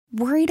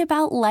Worried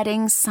about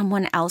letting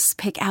someone else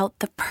pick out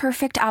the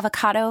perfect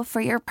avocado for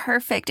your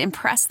perfect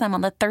impress them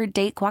on the third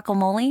date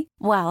guacamole?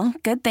 Well,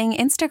 good thing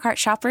Instacart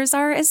shoppers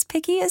are as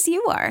picky as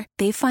you are.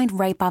 They find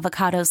ripe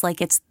avocados like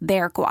it's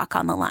their guac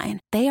on the line.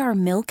 They are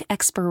milk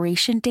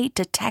expiration date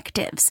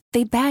detectives.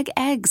 They bag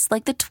eggs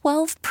like the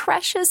 12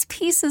 precious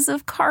pieces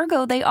of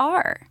cargo they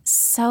are.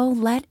 So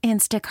let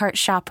Instacart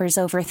shoppers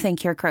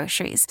overthink your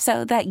groceries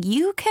so that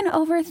you can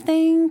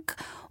overthink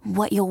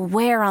what you'll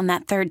wear on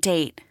that third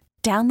date.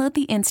 Download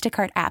the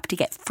Instacart app to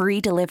get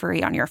free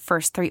delivery on your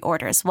first 3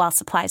 orders while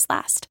supplies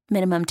last.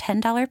 Minimum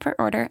 $10 per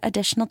order.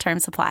 Additional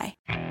terms apply.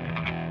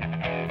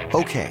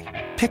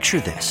 Okay, picture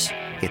this.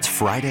 It's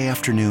Friday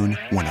afternoon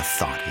when a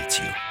thought hits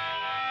you.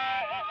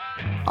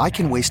 I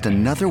can waste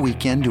another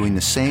weekend doing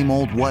the same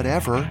old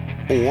whatever,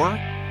 or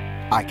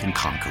I can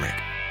conquer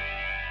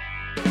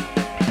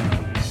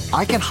it.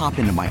 I can hop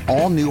into my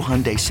all-new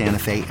Hyundai Santa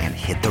Fe and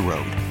hit the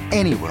road.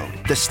 Any road.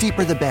 The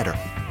steeper, the better.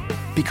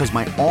 Because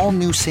my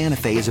all-new Santa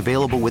Fe is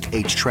available with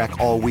H-Track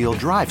all-wheel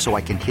drive, so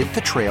I can hit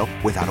the trail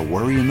without a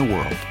worry in the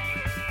world.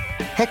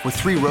 Heck, with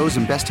 3 rows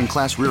and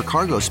best-in-class rear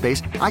cargo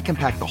space, I can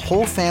pack the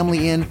whole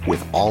family in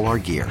with all our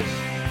gear.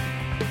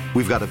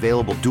 We've got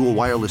available dual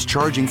wireless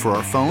charging for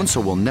our phones,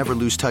 so we'll never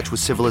lose touch with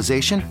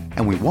civilization,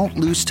 and we won't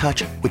lose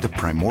touch with the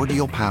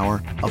primordial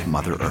power of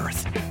Mother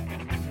Earth.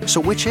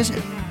 So which is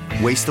it?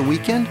 Waste the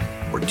weekend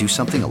or do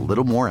something a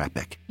little more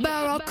epic?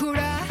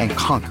 And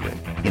conquer it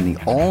in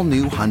the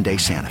all-new Hyundai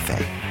Santa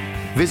Fe.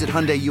 Visit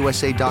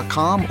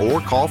HyundaiUSA.com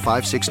or call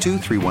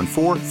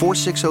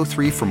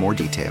 562-314-4603 for more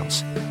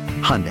details.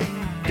 Hyundai,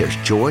 there's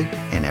joy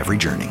in every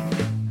journey.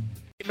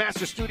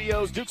 Master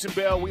Studios, Dukes and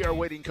Bell, we are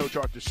awaiting Coach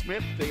Arthur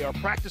Smith. They are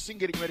practicing,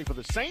 getting ready for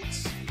the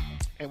Saints,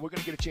 and we're going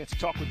to get a chance to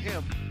talk with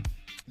him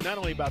not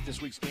only about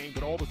this week's game,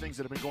 but all the things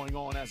that have been going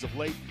on as of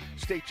late.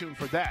 Stay tuned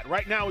for that.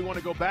 Right now, we want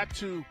to go back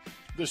to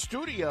the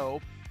studio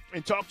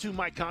and talk to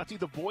Mike Conti,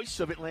 the voice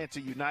of Atlanta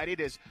United,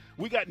 as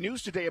we got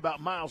news today about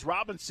Miles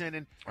Robinson.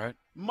 And right.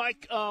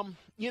 Mike,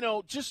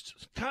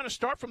 just kind of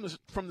start from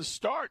the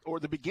start or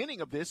the beginning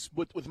of this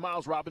with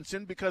Miles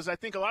Robinson, because I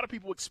think a lot of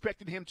people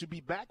expected him to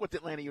be back with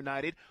Atlanta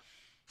United,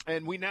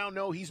 and we now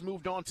know he's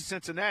moved on to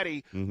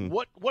Cincinnati. Mm-hmm.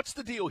 What's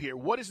the deal here?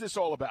 What is this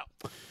all about?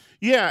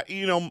 Yeah,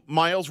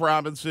 Miles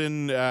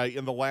Robinson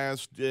in the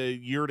last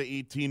year to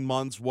 18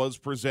 months was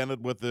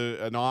presented with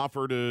an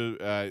offer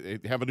to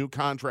have a new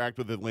contract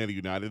with Atlanta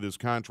United. His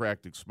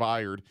contract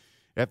expired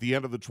at the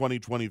end of the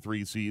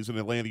 2023 season.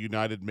 Atlanta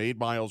United made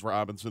Miles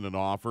Robinson an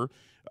offer.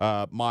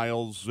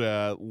 Miles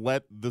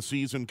let the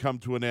season come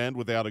to an end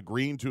without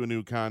agreeing to a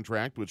new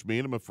contract, which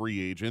made him a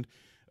free agent.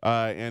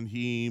 And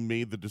he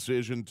made the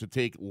decision to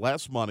take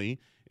less money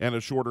and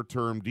a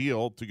shorter-term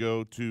deal to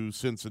go to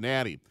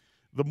Cincinnati.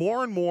 The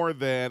more and more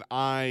that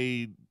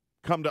I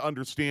come to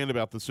understand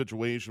about the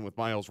situation with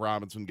Miles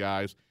Robinson,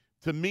 guys,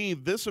 to me,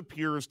 this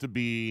appears to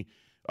be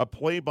a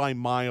play by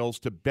Miles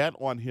to bet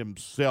on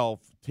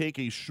himself, take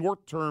a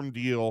short-term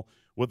deal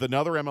with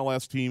another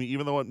MLS team,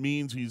 even though it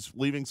means he's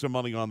leaving some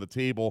money on the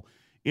table,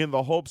 in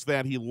the hopes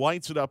that he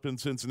lights it up in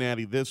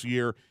Cincinnati this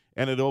year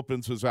and it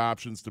opens his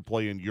options to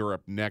play in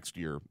Europe next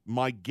year.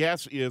 My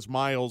guess is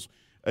Miles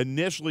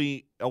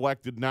initially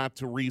elected not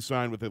to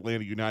re-sign with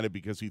Atlanta United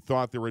because he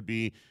thought there would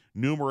be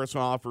numerous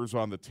offers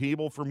on the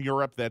table from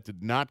Europe. That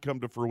did not come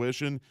to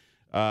fruition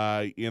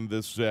in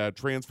this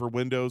transfer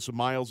window. So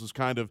Miles is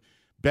kind of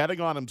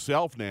betting on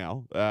himself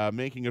now,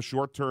 making a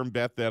short-term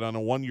bet that on a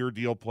 1-year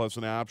deal plus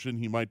an option,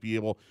 he might be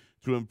able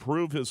to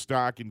improve his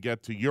stock and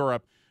get to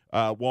Europe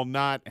while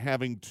not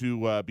having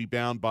to be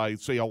bound by,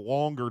 say, a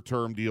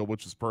longer-term deal,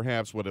 which is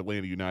perhaps what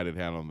Atlanta United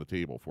had on the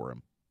table for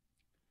him.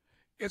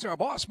 It's our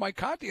boss, Mike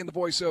Conti, and the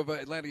voice of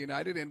Atlanta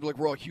United. And look,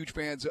 we're all huge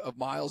fans of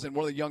Miles and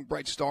one of the young,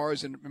 bright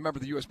stars, and remember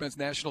the U.S. men's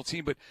national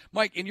team. But,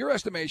 Mike, in your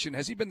estimation,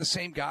 has he been the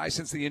same guy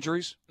since the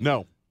injuries?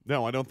 No,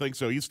 I don't think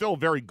so. He's still a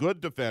very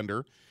good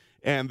defender.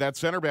 And that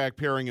center back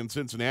pairing in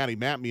Cincinnati,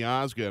 Matt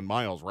Miazga and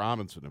Miles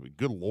Robinson, I mean,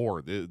 good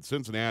Lord,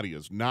 Cincinnati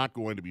is not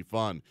going to be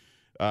fun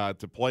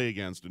to play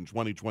against in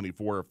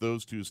 2024 if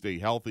those two stay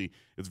healthy.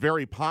 It's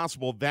very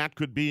possible that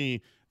could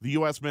be the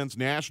U.S. men's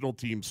national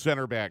team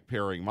center back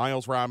pairing,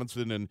 Miles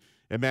Robinson and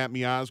Matt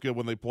Miazga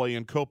when they play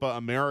in Copa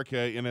America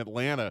in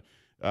Atlanta.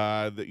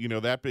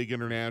 That big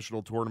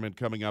international tournament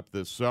coming up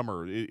this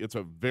summer. It's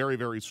a very,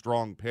 very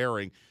strong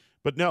pairing.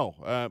 But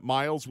no,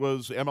 Miles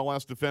was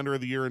MLS Defender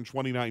of the Year in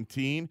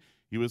 2019.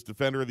 He was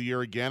Defender of the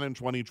Year again in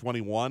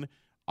 2021.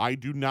 I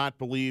do not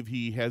believe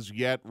he has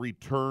yet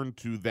returned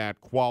to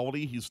that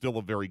quality. He's still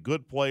a very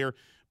good player,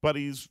 but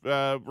he's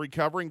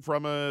recovering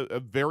from a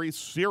very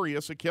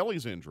serious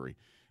Achilles injury.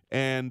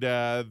 And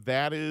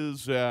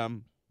that's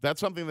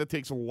something that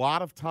takes a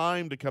lot of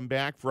time to come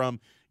back from,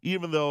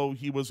 even though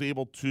he was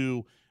able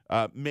to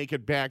make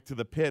it back to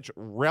the pitch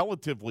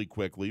relatively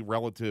quickly,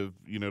 relative,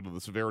 to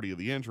the severity of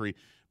the injury.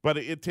 But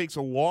it takes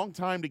a long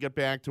time to get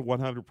back to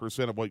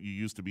 100% of what you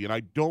used to be. And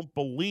I don't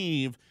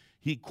believe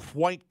he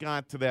quite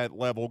got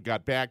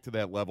back to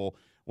that level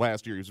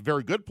last year. He's a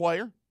very good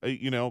player,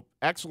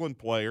 excellent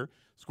player.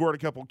 Scored a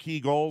couple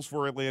key goals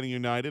for Atlanta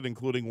United,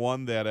 including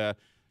one that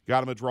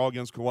got him a draw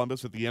against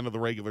Columbus at the end of the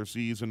regular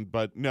season.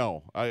 But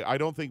no, I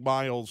don't think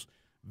Miles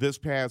this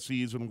past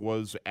season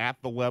was at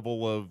the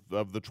level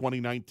of the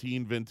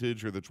 2019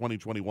 vintage or the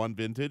 2021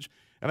 vintage.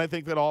 And I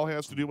think that all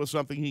has to do with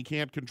something he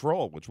can't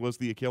control, which was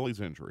the Achilles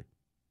injury.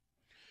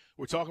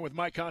 We're talking with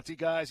Mike Conti,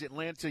 guys.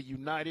 Atlanta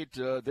United,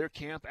 their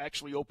camp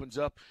actually opens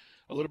up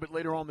a little bit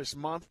later on this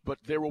month, but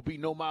there will be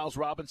no Miles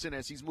Robinson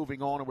as he's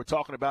moving on, and we're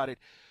talking about it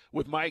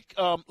with Mike.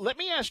 Let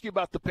me ask you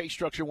about the pay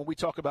structure when we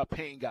talk about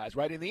paying guys,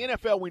 right? In the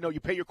NFL, we know you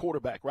pay your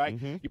quarterback, right?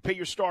 Mm-hmm. You pay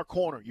your star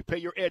corner. You pay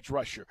your edge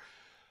rusher.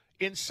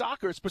 In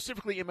soccer,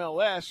 specifically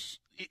MLS,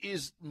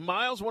 is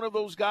Miles one of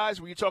those guys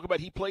where you talk about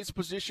he plays a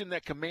position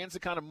that commands the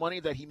kind of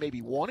money that he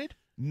maybe wanted?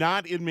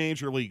 Not in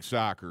Major League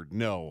Soccer,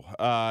 no.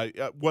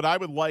 What I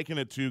would liken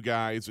it to,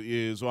 guys,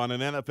 is on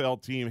an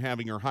NFL team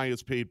having your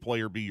highest paid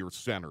player be your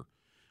center.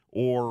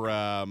 Or,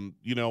 on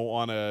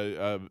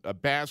a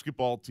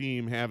basketball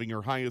team having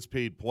your highest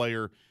paid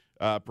player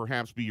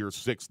perhaps be your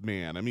sixth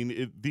man. I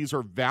mean, these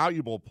are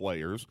valuable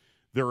players.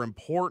 They're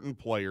important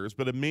players,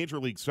 but in Major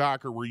League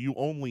Soccer where you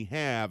only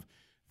have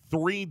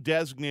 3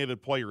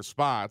 designated player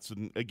spots,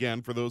 and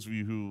again, for those of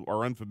you who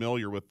are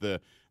unfamiliar with the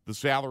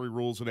salary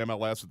rules in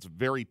MLS, it's a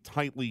very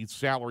tightly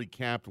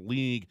salary-capped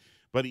league,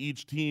 but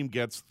each team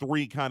gets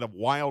 3 kind of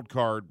wild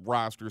card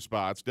roster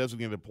spots,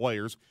 designated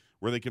players,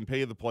 where they can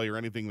pay the player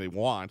anything they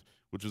want,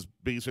 which is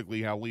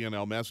basically how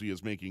Lionel Messi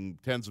is making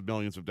tens of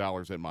millions of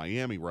dollars at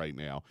Miami right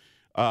now.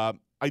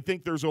 I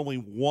think there's only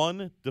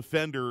one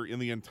defender in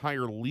the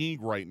entire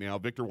league right now,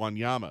 Victor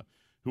Wanyama,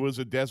 who is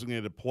a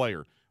designated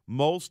player.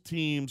 Most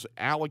teams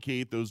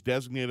allocate those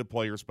designated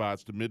player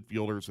spots to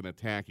midfielders and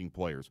attacking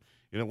players.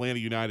 In Atlanta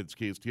United's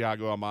case,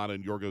 Thiago Almada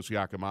and Yorgos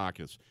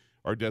Giacomakis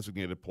are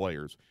designated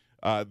players.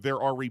 There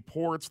are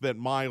reports that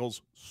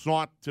Miles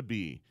sought to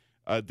be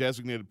a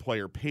designated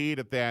player, paid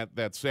at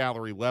that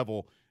salary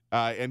level,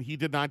 and he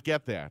did not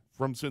get that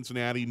from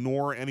Cincinnati,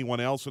 nor anyone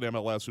else at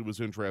MLS who was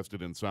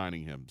interested in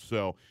signing him.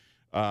 So,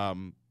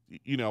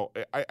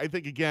 I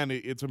think, again,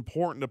 it's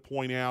important to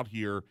point out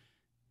here,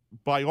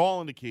 by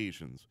all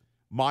indications,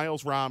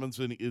 Miles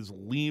Robinson is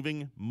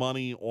leaving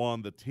money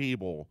on the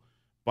table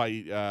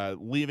by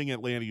leaving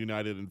Atlanta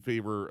United in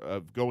favor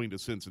of going to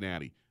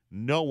Cincinnati.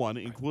 No one,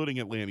 including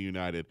Atlanta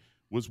United,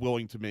 was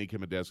willing to make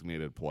him a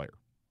designated player.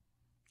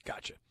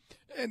 Gotcha.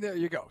 And there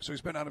you go. So he's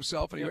been on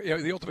himself. And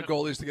the ultimate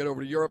goal is to get over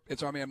to Europe.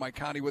 It's our man Mike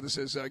Conti with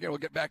us. Again, we'll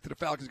get back to the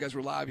Falcons. Guys,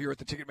 we're live here at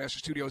the Ticketmaster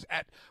Studios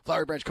at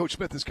Flowery Branch. Coach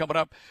Smith is coming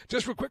up.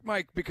 Just real quick,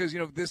 Mike, because,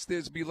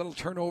 there's be a little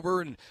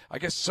turnover. And I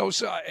guess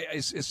Sosa,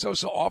 is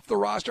Sosa off the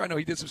roster? I know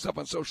he did some stuff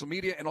on social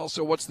media. And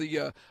also, what's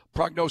the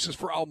prognosis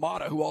for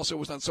Almada, who also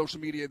was on social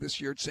media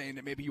this year saying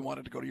that maybe he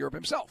wanted to go to Europe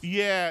himself?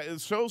 Yeah,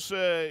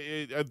 Sosa,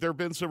 there have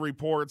been some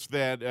reports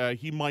that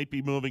he might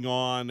be moving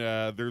on.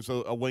 There's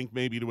a link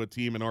maybe to a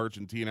team in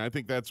Argentina. I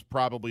think that's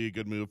probably a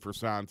good move for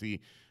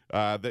Santi.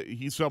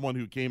 He's someone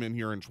who came in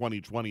here in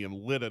 2020 and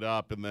lit it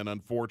up, and then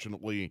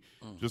unfortunately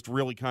just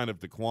really kind of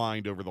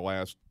declined over the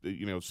last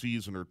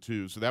season or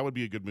two. So that would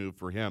be a good move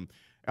for him.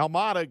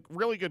 Almada,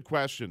 really good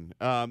question.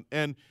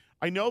 And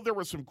I know there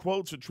were some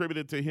quotes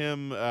attributed to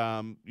him,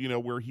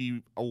 where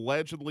he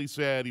allegedly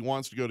said he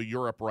wants to go to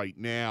Europe right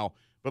now.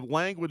 But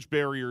language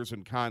barriers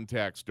and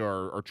context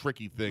are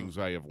tricky things,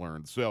 I have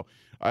learned. So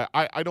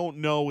I don't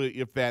know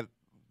if that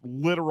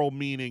literal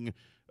meaning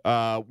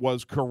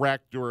was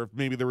correct, or if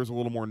maybe there was a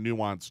little more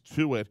nuance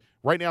to it.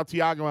 Right now,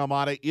 Thiago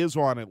Almada is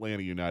on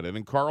Atlanta United.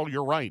 And, Carl,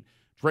 you're right.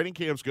 Training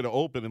camp's going to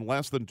open in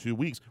less than 2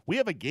 weeks. We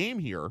have a game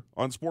here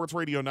on Sports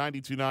Radio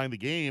 92.9, The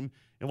Game,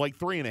 in like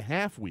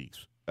 3.5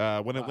 weeks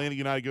when Atlanta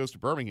United goes to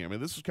Birmingham.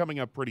 And this is coming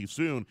up pretty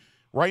soon.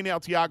 Right now,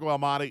 Thiago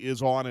Almada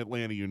is on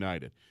Atlanta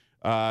United.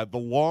 The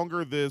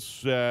longer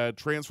this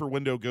transfer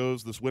window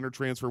goes, this winter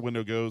transfer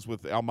window goes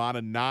with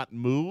Almada not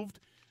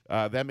moved,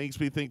 that makes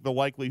me think the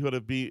likelihood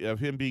of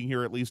him being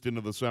here at least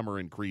into the summer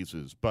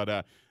increases.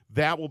 But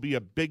that will be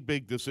a big,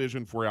 big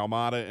decision for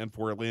Almada and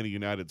for Atlanta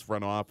United's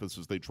front office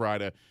as they try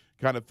to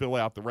kind of fill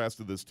out the rest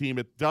of this team.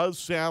 It does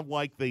sound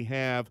like they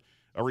have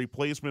a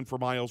replacement for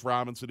Miles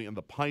Robinson in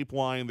the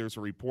pipeline. There's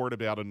a report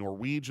about a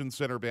Norwegian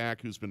center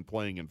back who's been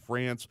playing in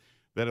France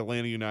that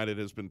Atlanta United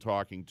has been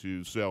talking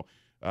to. So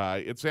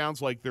it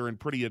sounds like they're in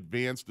pretty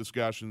advanced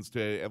discussions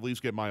to at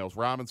least get Miles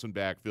Robinson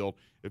backfilled.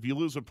 If you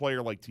lose a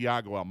player like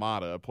Thiago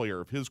Almada, a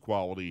player of his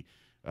quality,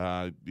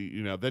 then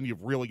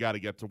you've really got to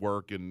get to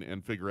work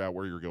and figure out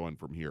where you're going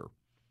from here.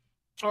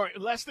 All right,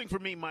 last thing for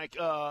me, Mike.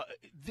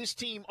 This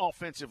team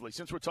offensively,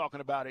 since we're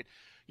talking about it,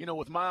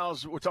 with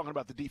Miles, we're talking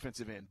about the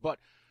defensive end. But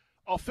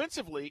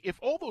offensively, if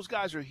all those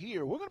guys are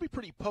here, we're going to be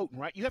pretty potent,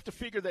 right? You have to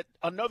figure that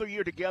another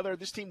year together,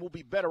 this team will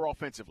be better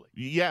offensively.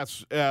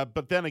 Yes,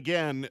 but then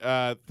again,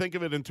 think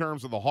of it in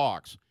terms of the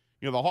Hawks.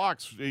 The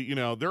Hawks,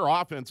 their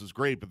offense is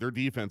great, but their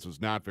defense is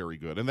not very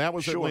good. And that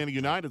was Atlanta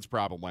United's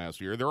problem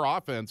last year. Their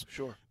offense,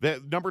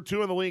 number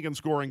 2 in the league in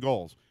scoring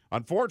goals.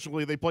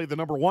 Unfortunately, they played the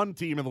number 1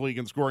 team in the league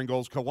in scoring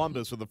goals,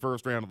 Columbus, in the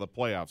first round of the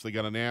playoffs. They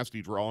got a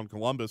nasty draw, and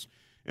Columbus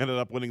ended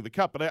up winning the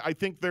cup. But I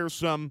think there's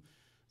some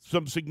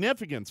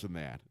significance in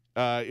that.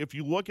 if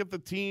you look at the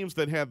teams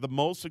that had the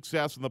most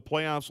success in the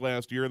playoffs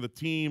last year and the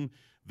team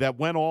that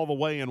went all the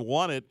way and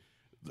won it,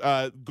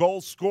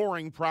 goal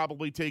scoring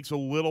probably takes a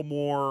little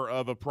more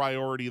of a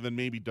priority than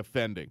maybe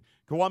defending.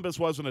 Columbus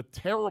wasn't a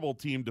terrible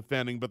team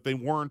defending, but they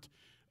weren't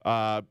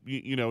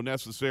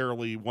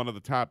necessarily one of the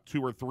top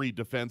 2 or 3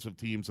 defensive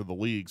teams in the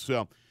league.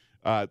 So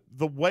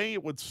the way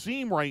it would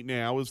seem right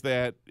now is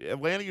that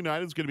Atlanta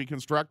United is going to be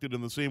constructed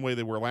in the same way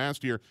they were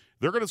last year.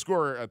 They're going to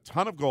score a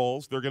ton of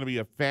goals. They're going to be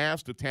a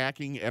fast,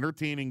 attacking,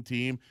 entertaining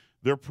team.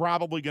 They're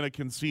probably going to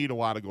concede a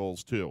lot of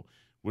goals too,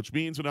 which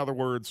means, in other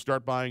words,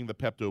 start buying the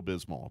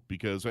Pepto-Bismol,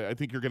 because I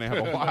think you're going to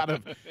have a lot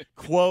of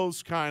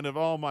close kind of,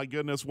 oh, my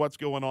goodness, what's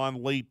going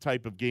on late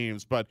type of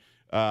games. But,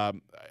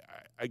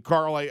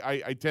 Carl,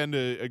 I tend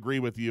to agree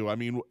with you. I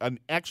mean, an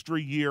extra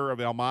year of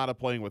Almada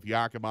playing with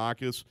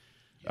Giakoumakis,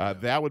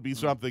 that would be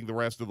something the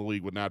rest of the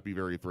league would not be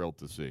very thrilled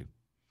to see.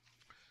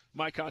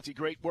 Mike Conti,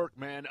 great work,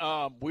 man.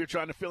 We're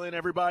trying to fill in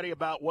everybody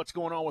about what's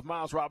going on with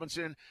Miles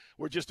Robinson.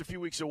 We're just a few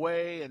weeks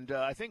away, and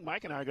I think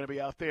Mike and I are going to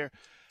be out there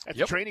at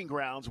the training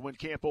grounds when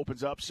camp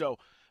opens up. So,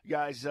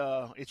 guys,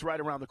 it's right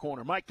around the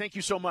corner. Mike, thank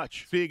you so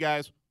much. See you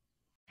guys.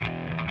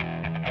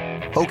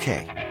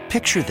 Okay,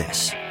 picture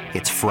this.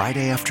 It's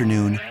Friday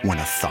afternoon when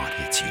a thought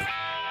hits you.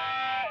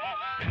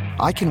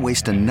 I can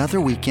waste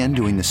another weekend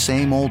doing the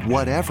same old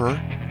whatever,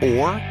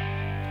 or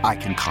I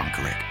can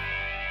conquer it.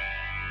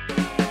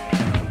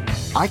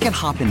 I can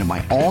hop into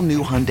my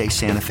all-new Hyundai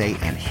Santa Fe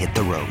and hit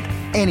the road.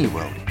 Any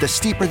road. The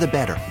steeper, the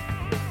better.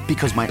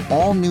 Because my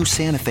all-new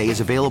Santa Fe is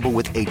available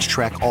with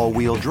H-Track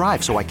all-wheel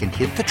drive, so I can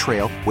hit the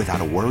trail without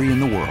a worry in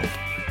the world.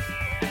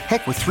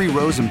 Heck, with 3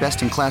 rows and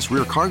best-in-class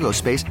rear cargo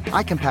space,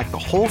 I can pack the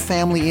whole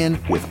family in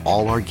with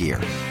all our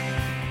gear.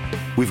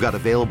 We've got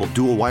available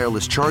dual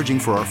wireless charging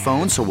for our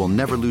phones, so we'll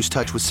never lose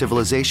touch with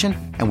civilization,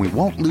 and we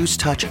won't lose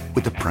touch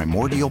with the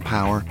primordial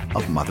power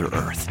of Mother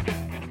Earth.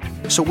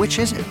 So which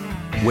is it?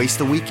 Waste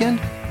the weekend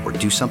or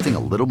do something a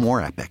little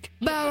more epic?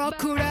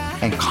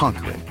 And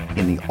conquer it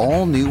in the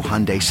all-new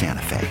Hyundai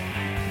Santa Fe.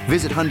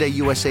 Visit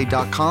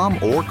HyundaiUSA.com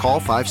or call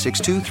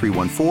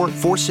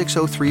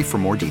 562-314-4603 for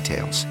more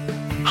details.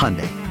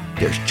 Hyundai,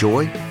 there's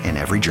joy in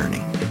every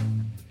journey.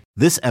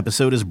 This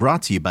episode is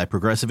brought to you by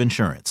Progressive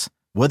Insurance.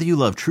 Whether you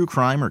love true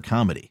crime or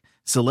comedy,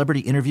 celebrity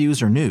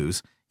interviews or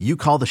news, you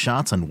call the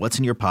shots on what's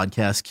in your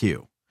podcast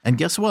queue. And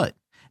guess what?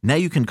 Now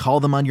you can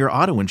call them on your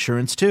auto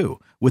insurance too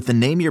with the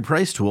Name Your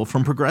Price tool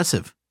from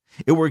Progressive.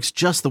 It works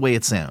just the way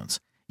it sounds.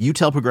 You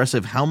tell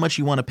Progressive how much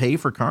you want to pay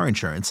for car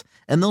insurance,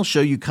 and they'll show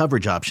you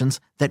coverage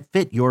options that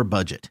fit your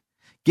budget.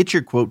 Get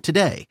your quote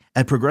today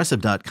at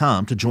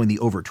Progressive.com to join the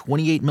over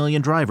 28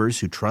 million drivers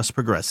who trust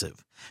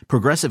Progressive.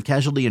 Progressive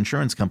Casualty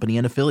Insurance Company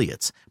and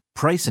Affiliates.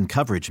 Price and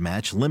coverage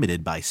match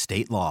limited by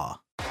state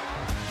law.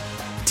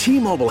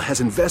 T-Mobile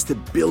has invested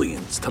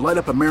billions to light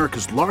up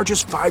America's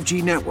largest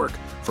 5G network,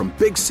 from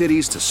big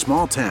cities to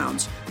small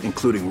towns,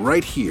 including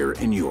right here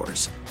in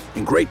yours.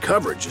 And great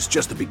coverage is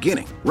just the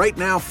beginning. Right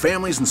now,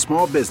 families and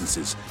small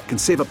businesses can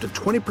save up to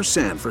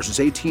 20% versus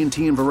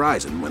AT&T and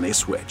Verizon when they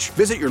switch.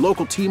 Visit your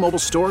local T-Mobile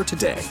store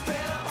today.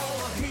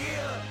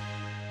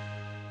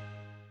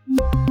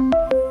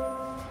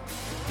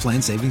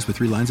 Plan savings with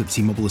 3 lines of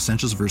T-Mobile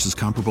Essentials versus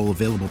comparable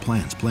available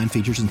plans. Plan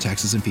features and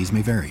taxes and fees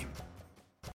may vary.